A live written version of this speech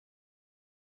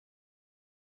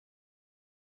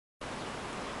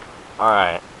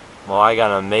Alright, well, I got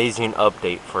an amazing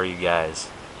update for you guys.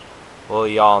 Well,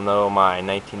 y'all know my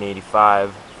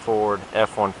 1985 Ford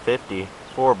F150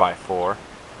 4x4.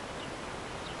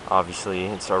 Obviously,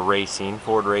 it's a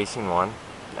Ford racing one.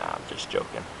 Nah, I'm just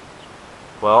joking.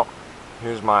 Well,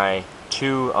 here's my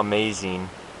two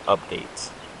amazing updates.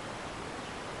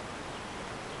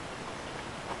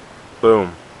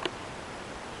 Boom.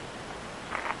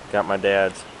 Got my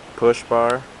dad's push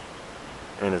bar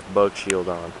and his bug shield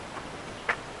on.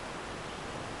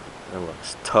 It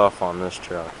looks tough on this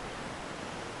truck.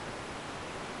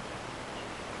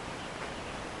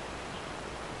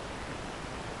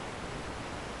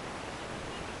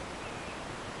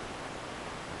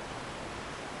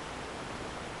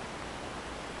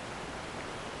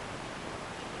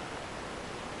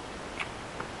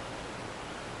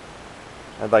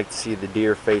 I'd like to see the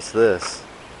deer face this.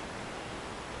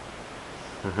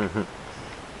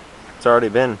 It's already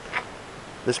been,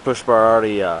 this push bar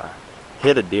already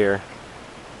hit a deer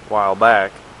a while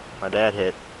back. My dad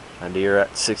hit a deer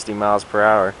at 60 miles per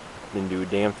hour. Didn't do a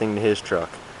damn thing to his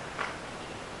truck.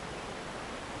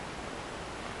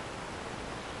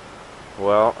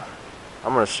 Well,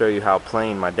 I'm going to show you how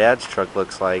plain my dad's truck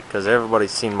looks like, because everybody's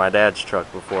seen my dad's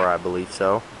truck before, I believe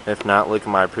so. If not, look at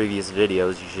my previous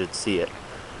videos, you should see it.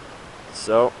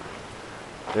 So,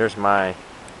 there's my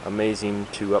amazing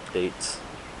two updates.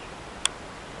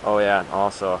 Oh yeah, and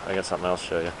also, I got something else to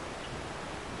show you.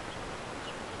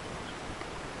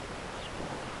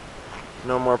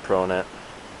 No more ProNet.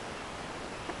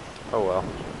 Oh well.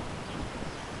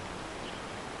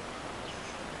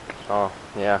 Oh,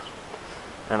 yeah.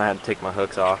 And I had to take my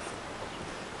hooks off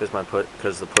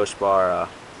because the push bar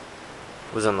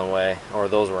was in the way, or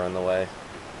those were in the way.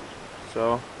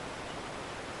 So,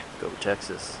 go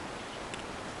Texas.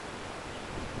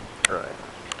 Alright.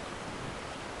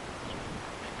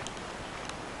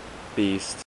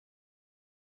 Beast.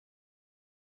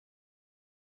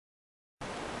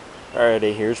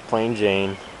 Alrighty, here's Plain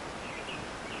Jane.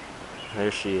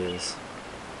 There she is.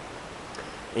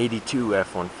 82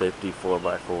 F150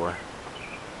 4x4.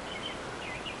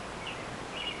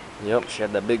 Yep, she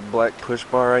had that big black push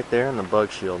bar right there and the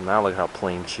bug shield. Now look how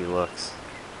plain she looks.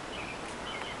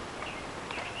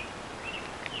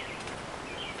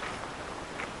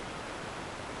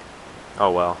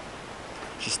 Oh well.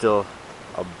 She's still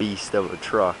a beast of a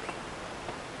truck.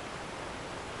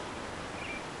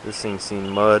 This thing's seen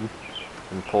mud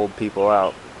and pulled people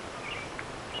out.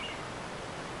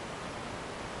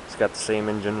 It's got the same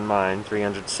engine in mine,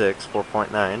 306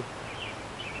 4.9.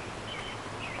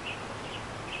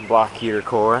 Block heater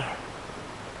core.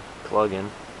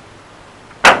 Plug-in.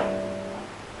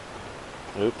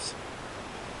 Oops.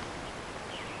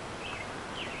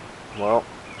 Well,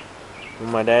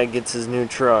 when my dad gets his new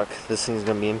truck, this thing's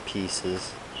gonna be in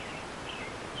pieces.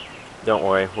 Don't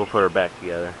worry, we'll put her back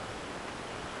together.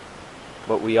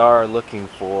 But we are looking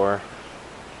for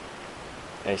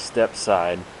a step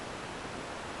side,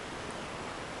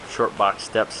 short box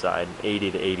step side,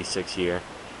 80 to 86 year.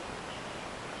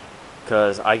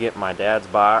 Because I get my dad's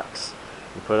box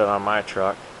and put it on my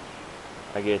truck.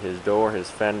 I get his door, his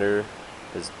fender,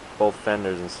 both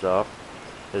fenders and stuff.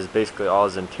 This is basically all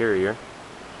his interior.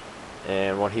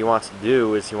 And what he wants to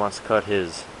do is he wants to cut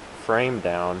his frame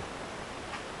down.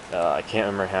 I can't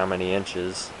remember how many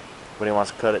inches, but he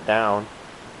wants to cut it down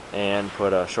and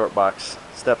put a short box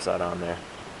step side on there.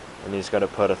 And he's going to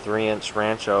put a 3-inch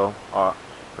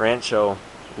Rancho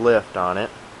lift on it.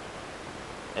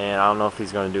 And I don't know if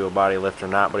he's going to do a body lift or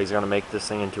not, but he's going to make this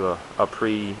thing into a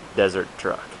pre-desert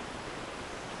truck.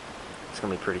 It's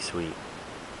going to be pretty sweet.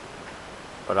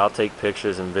 But I'll take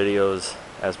pictures and videos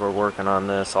as we're working on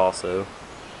this also.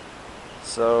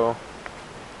 So,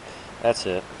 that's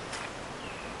it.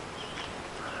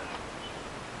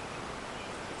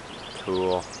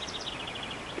 Cool.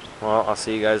 Well, I'll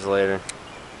see you guys later.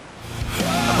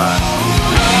 Bye-bye.